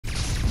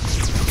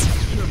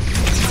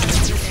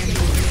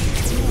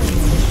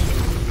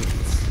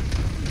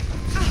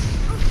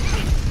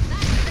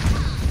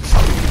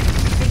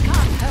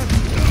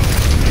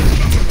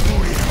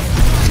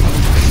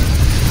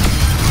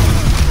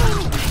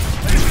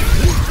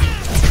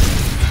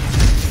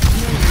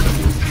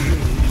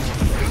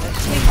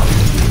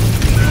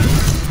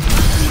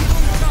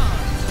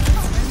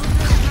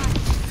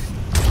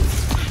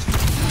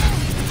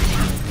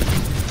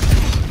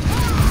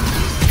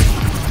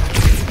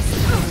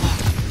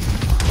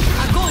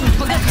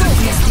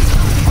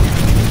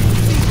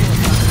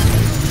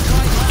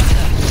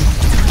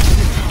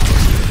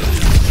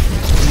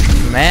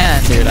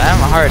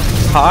hard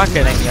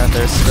pocketing you and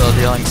they're still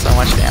dealing so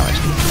much damage.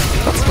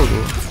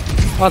 Ooh.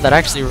 Wow, that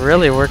actually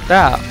really worked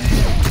out.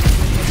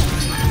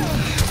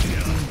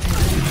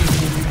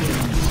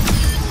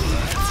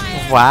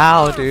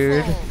 Wow,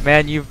 dude.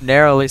 Man, you've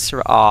narrowly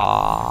survived.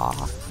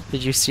 Aww.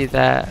 Did you see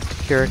that?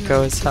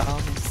 Kiriko's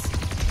health.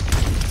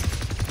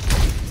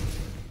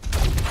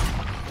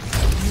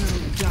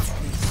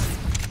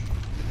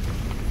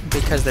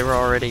 Because they were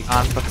already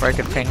on before I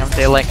could ping them,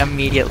 they like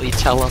immediately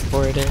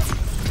teleported.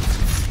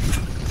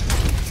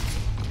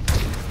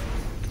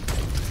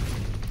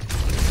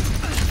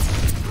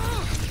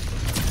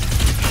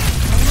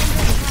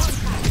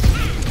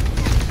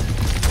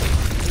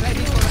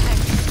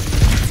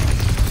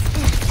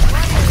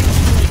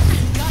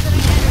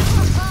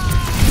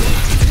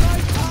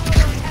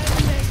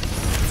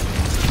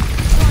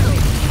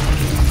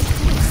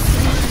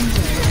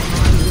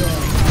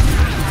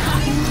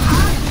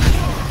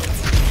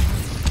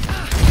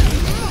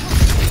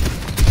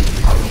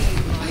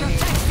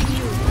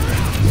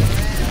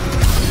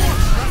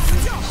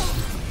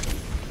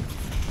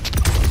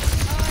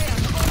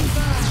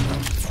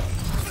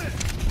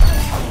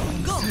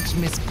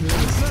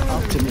 Misplaced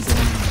optimism.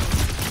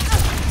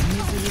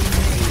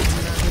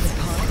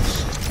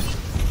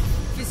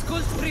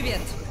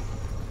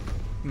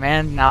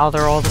 Man, now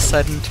they're all of a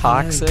sudden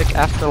toxic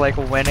after like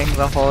winning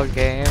the whole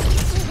game.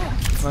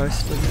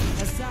 Most of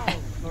it. A salve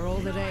for all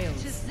the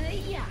rails.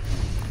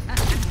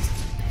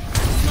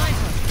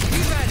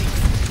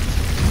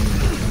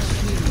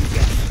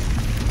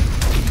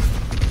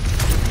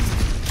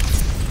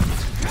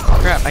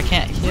 Crap, I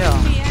can't heal.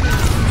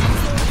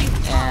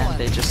 And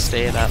they just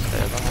stayed up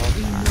there the whole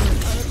time.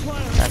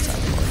 That's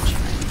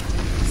unfortunate.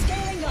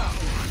 Scaling up.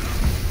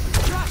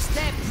 Trust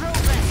their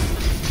progress.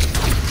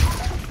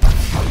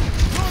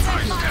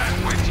 Stand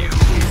with you.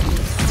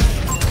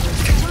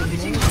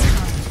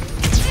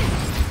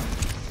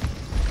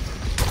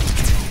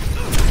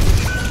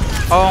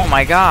 Oh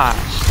my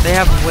gosh, they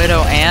have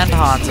Widow and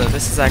Hanzo.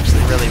 This is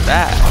actually really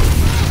bad.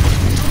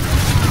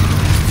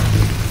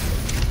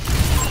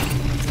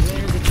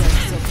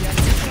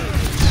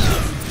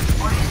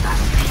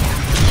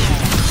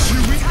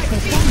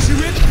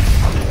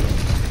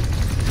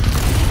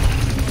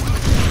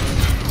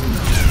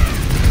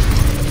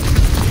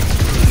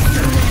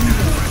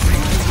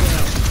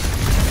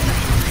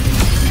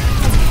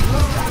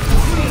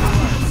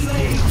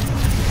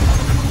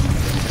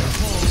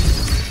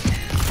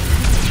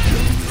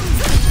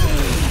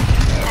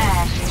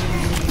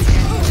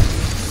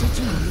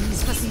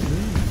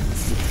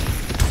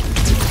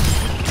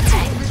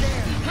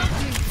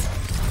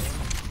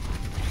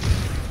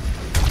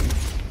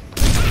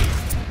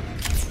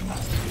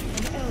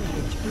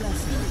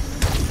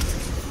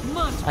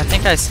 I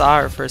think I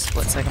saw her for a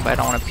split second, but I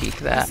don't want to peek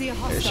that. There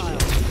she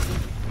is.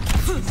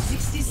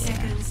 60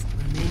 seconds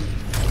remaining.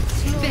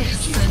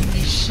 Personne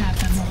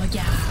n'échappe à mon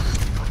regard.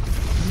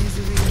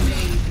 Misery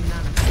made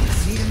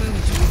manifest. Need a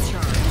moment to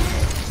recharge.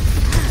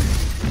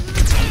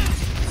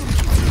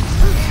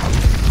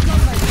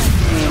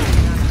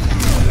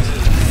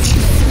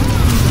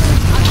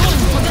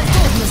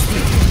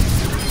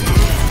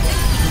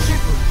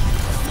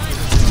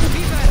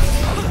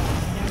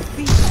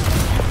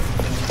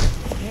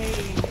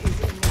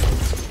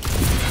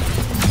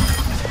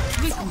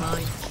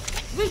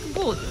 Weak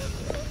board.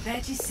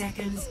 30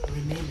 seconds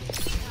remaining.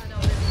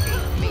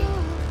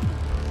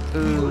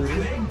 Ooh.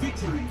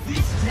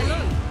 Hello.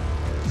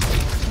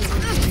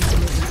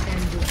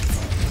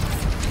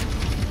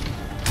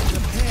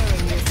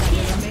 Preparing yourself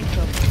for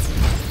makeup.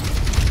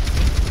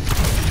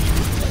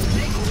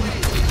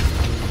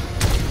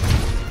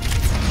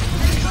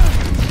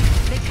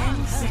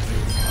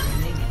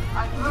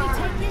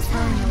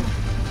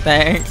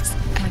 Thanks.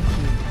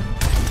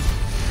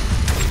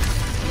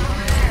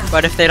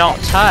 But if they don't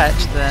touch,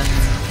 then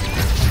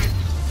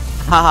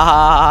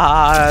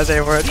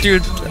they were,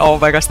 dude. Oh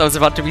my gosh, that was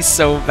about to be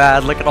so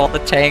bad. Look at all the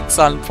tanks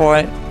on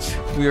point.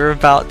 We were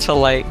about to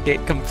like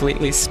get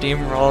completely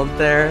steamrolled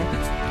there.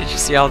 Did you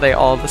see how they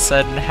all of a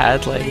sudden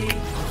had like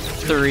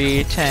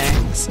 3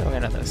 tanks? Oh, I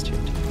know those 2.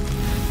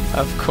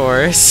 Of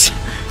course.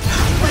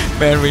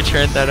 Man, we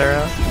turned that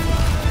around.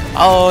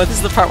 Oh, this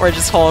is the part where I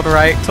just hold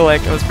right to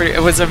like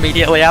it was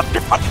immediately after.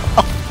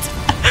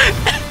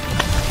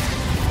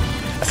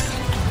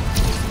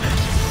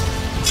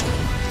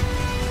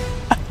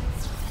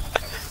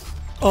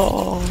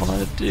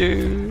 Oh,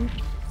 dude,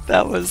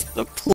 that was the